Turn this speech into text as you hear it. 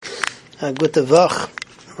Gute Vach.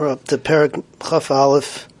 We're up to Perek Chaf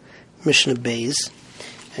Aleph, Mishnah Beis.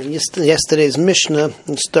 And yesterday's Mishnah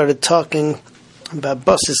started talking about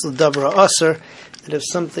basis l'dabra aser, that if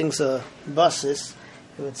something's a basis,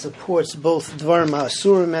 if it supports both dvar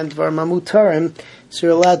ma'asurim and dvar ma'mutarim, so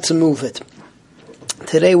you're allowed to move it.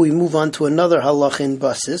 Today we move on to another halacha in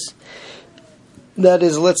basis. That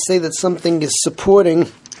is, let's say that something is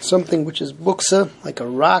supporting something which is buksa, like a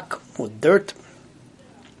rock or dirt,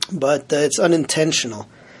 but it's unintentional.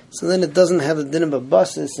 So then it doesn't have the din of a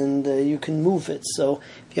basis, and you can move it. So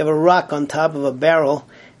if you have a rock on top of a barrel,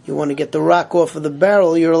 you want to get the rock off of the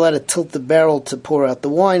barrel, you're allowed to tilt the barrel to pour out the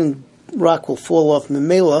wine, rock will fall off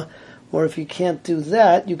memela. Or if you can't do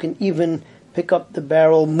that, you can even pick up the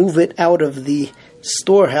barrel, move it out of the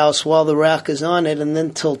storehouse while the rock is on it, and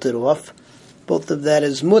then tilt it off. Both of that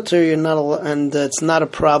is mutter, and it's not a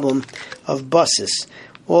problem of basis.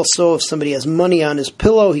 Also, if somebody has money on his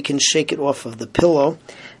pillow, he can shake it off of the pillow.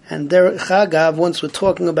 And there, Chagav, once we're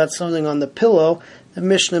talking about something on the pillow, the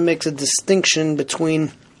Mishnah makes a distinction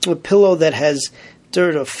between a pillow that has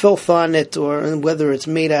dirt or filth on it, or whether it's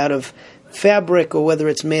made out of fabric or whether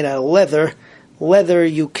it's made out of leather. Leather,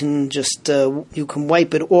 you can just you can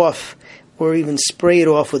wipe it off, or even spray it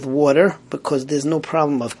off with water, because there's no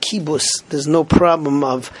problem of kibus, there's no problem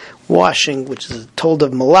of washing, which is told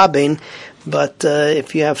of malabain. But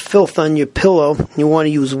if you have filth on your pillow, you want to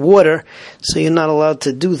use water, so you're not allowed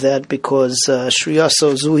to do that, because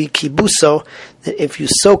shriyaso zui kibuso, if you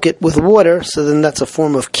soak it with water, so then that's a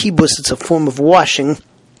form of kibus, it's a form of washing.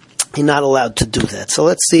 You're not allowed to do that. So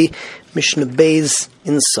let's see Mishnah Beis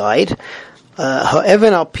inside.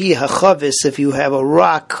 Ha'even al pi hachavis, if you have a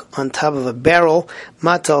rock on top of a barrel,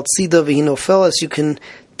 matal tzida v'hinofelas, you can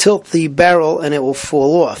tilt the barrel and it will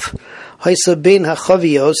fall off. Haisa bein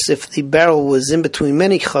hachavios, if the barrel was in between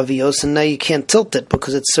many chavios and now you can't tilt it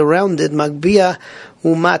because it's surrounded, magbia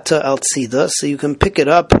umata al tzida, so you can pick it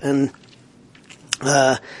up and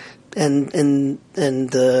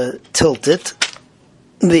tilt it.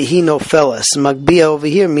 V'hinofelas, magbia over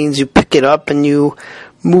here means you pick it up and you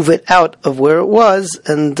move it out of where it was,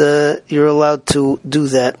 and you're allowed to do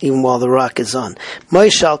that even while the rock is on.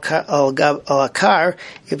 Moish al-akar,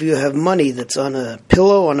 if you have money that's on a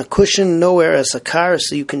pillow, on a cushion, nowhere as a car,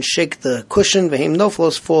 so you can shake the cushion, v'heim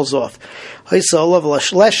noflos, falls off. Hoisa olav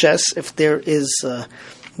leshes, if there is a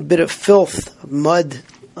bit of filth, mud,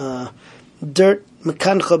 dirt,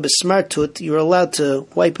 mekancha besmartut, you're allowed to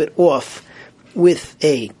wipe it off with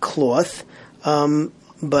a cloth,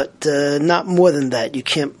 but not more than that. You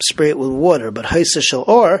can't spray it with water. But haisa shel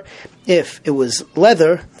or, if it was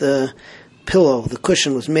leather, the pillow, the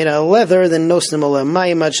cushion was made out of leather, then nosnim ola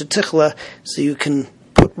mayim ad shetichla, so you can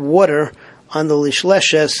put water on the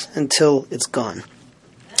lishleshes until it's gone.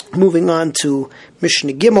 Moving on to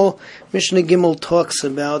Mishnah Gimel. Mishnah Gimel talks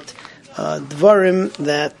about dvarim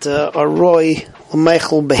that are roy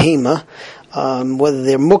l'meichel behema. Whether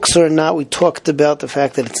they're muksa or not, we talked about the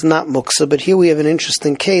fact that it's not muksa, but here we have an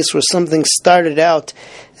interesting case where something started out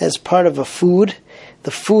as part of a food.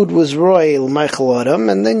 The food was roy l'meichel adam,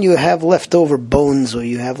 and then you have leftover bones or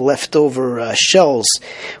you have leftover shells,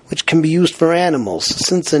 which can be used for animals.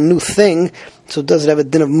 Since it's a new thing, so does it have a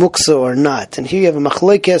din of muksa or not? And here you have a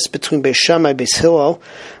machlekes between Beis Shammai and Beis Hillel,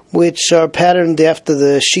 which are patterned after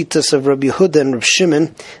the shitas of Rabbi Yehuda and Rabbi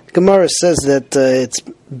Shimon. The Gemara says that it's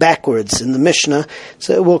backwards in the Mishnah,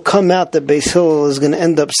 so it will come out that Beis Hillel is going to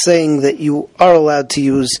end up saying that you're allowed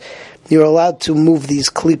to move these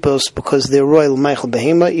klipos because they're royal Michael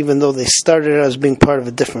Behema, even though they started out as being part of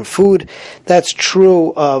a different food. That's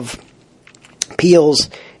true of peels,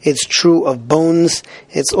 it's true of bones,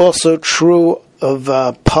 it's also true of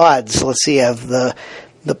pods. Let's see, you have the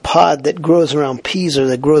pod that grows around peas or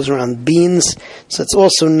that grows around beans, so it's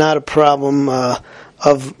also not a problem of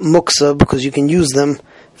muksa, because you can use them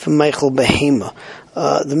for Michael Behema.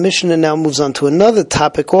 The Mishnah now moves on to another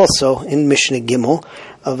topic also in Mishnah Gimel,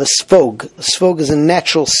 of a svog. A svog is a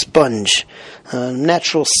natural sponge.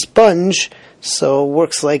 So it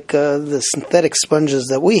works like the synthetic sponges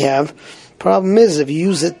that we have. Problem is, if you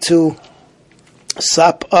use it to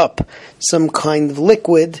sop up some kind of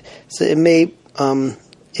liquid, so it may come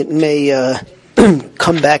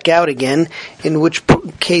back out again, in which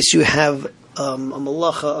case you have a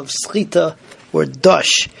malacha of schita or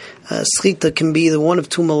dash. Schita can be the one of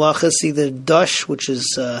two malachas, either dash, which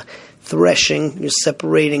is threshing, you're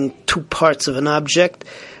separating two parts of an object,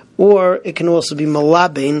 or it can also be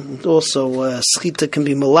malabain. Also, schita can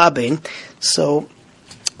be malabain. So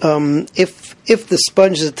if the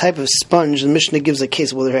sponge is a type of sponge, the Mishnah gives a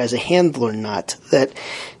case whether it has a handle or not, that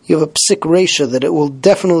you have a psik reisha that it will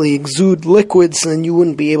definitely exude liquids, and you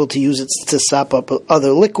wouldn't be able to use it to sop up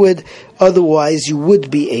other liquid. Otherwise, you would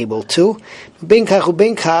be able to. Benkach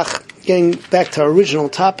ubenkach. Getting back to our original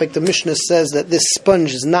topic, the Mishnah says that this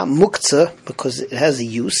sponge is not muktzah because it has a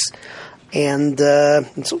use,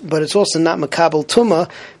 but it's also not makabel tuma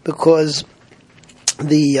because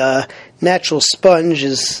the natural sponge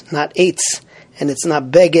is not eitz, and it's not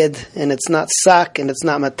beged, and it's not sak, and it's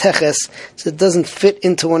not mateches, so it doesn't fit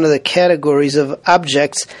into one of the categories of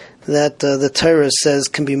objects that the Torah says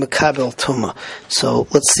can be makabel tuma. So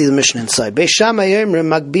let's see the Mishnah inside.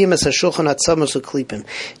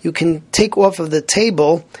 You can take off of the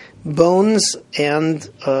table bones and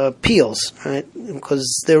peels, right?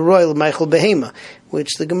 Because they're royal Michael Behema,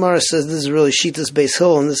 which the Gemara says this is really Shitas Beis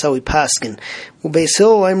Hill, and this is how we paskin. Beis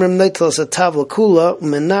Hill,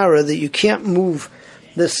 menara, that you can't move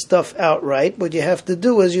this stuff outright. What you have to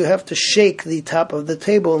do is you have to shake the top of the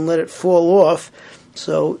table and let it fall off.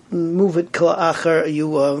 So move it kala you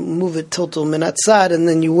move it tiltul minatzad, and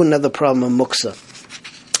then you wouldn't have the problem of muksa.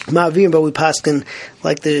 Ma'avir, but we paskin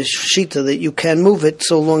like the shita that you can move it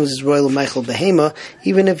so long as it's royal Michael Behema,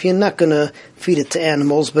 even if you're not going to feed it to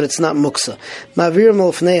animals, but it's not muksa. Ma'avir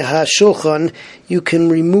malfnei ha-shulchan, you can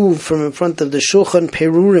remove from in front of the shulchan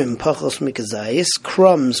perurim, pachos mikazayis,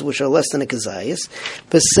 crumbs which are less than a kazayis,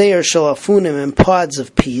 v'seir shalafunim, and pods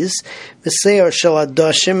of peas, v'seir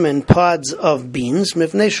shaladashim, and pods of beans,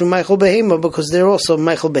 mifneshu Michael Behema, because they're also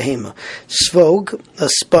Michael Behema. Svog, a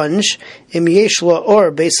sponge, im yeshla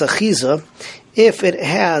or beis achiza, if it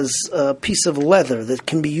has a piece of leather that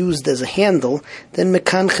can be used as a handle, then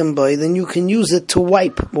mekanchem boy, then you can use it to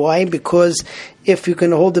wipe. Why? Because if you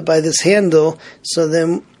can hold it by this handle, so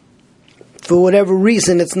then for whatever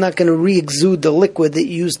reason it's not going to re-exude the liquid that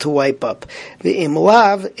you used to wipe up. V'im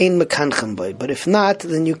lav ein mekanchem boy. But if not,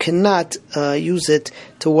 then you cannot use it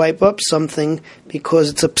to wipe up something because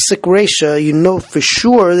it's a psik reisha. You know for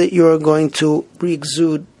sure that you are going to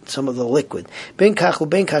re-exude some of the liquid. Benkach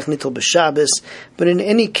ubenkach nitel b'Shabbos, but in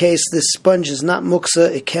any case, this sponge is not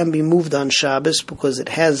muksa. It can be moved on Shabbos because it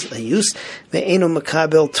has a use. Ve'eno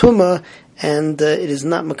makabel tuma, and it is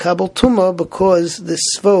not makabel tuma because this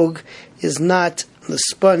svog is not, the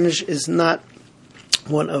sponge is not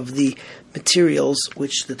one of the materials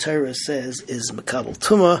which the Torah says is makabel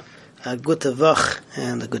tuma. A good tavach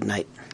and a good night.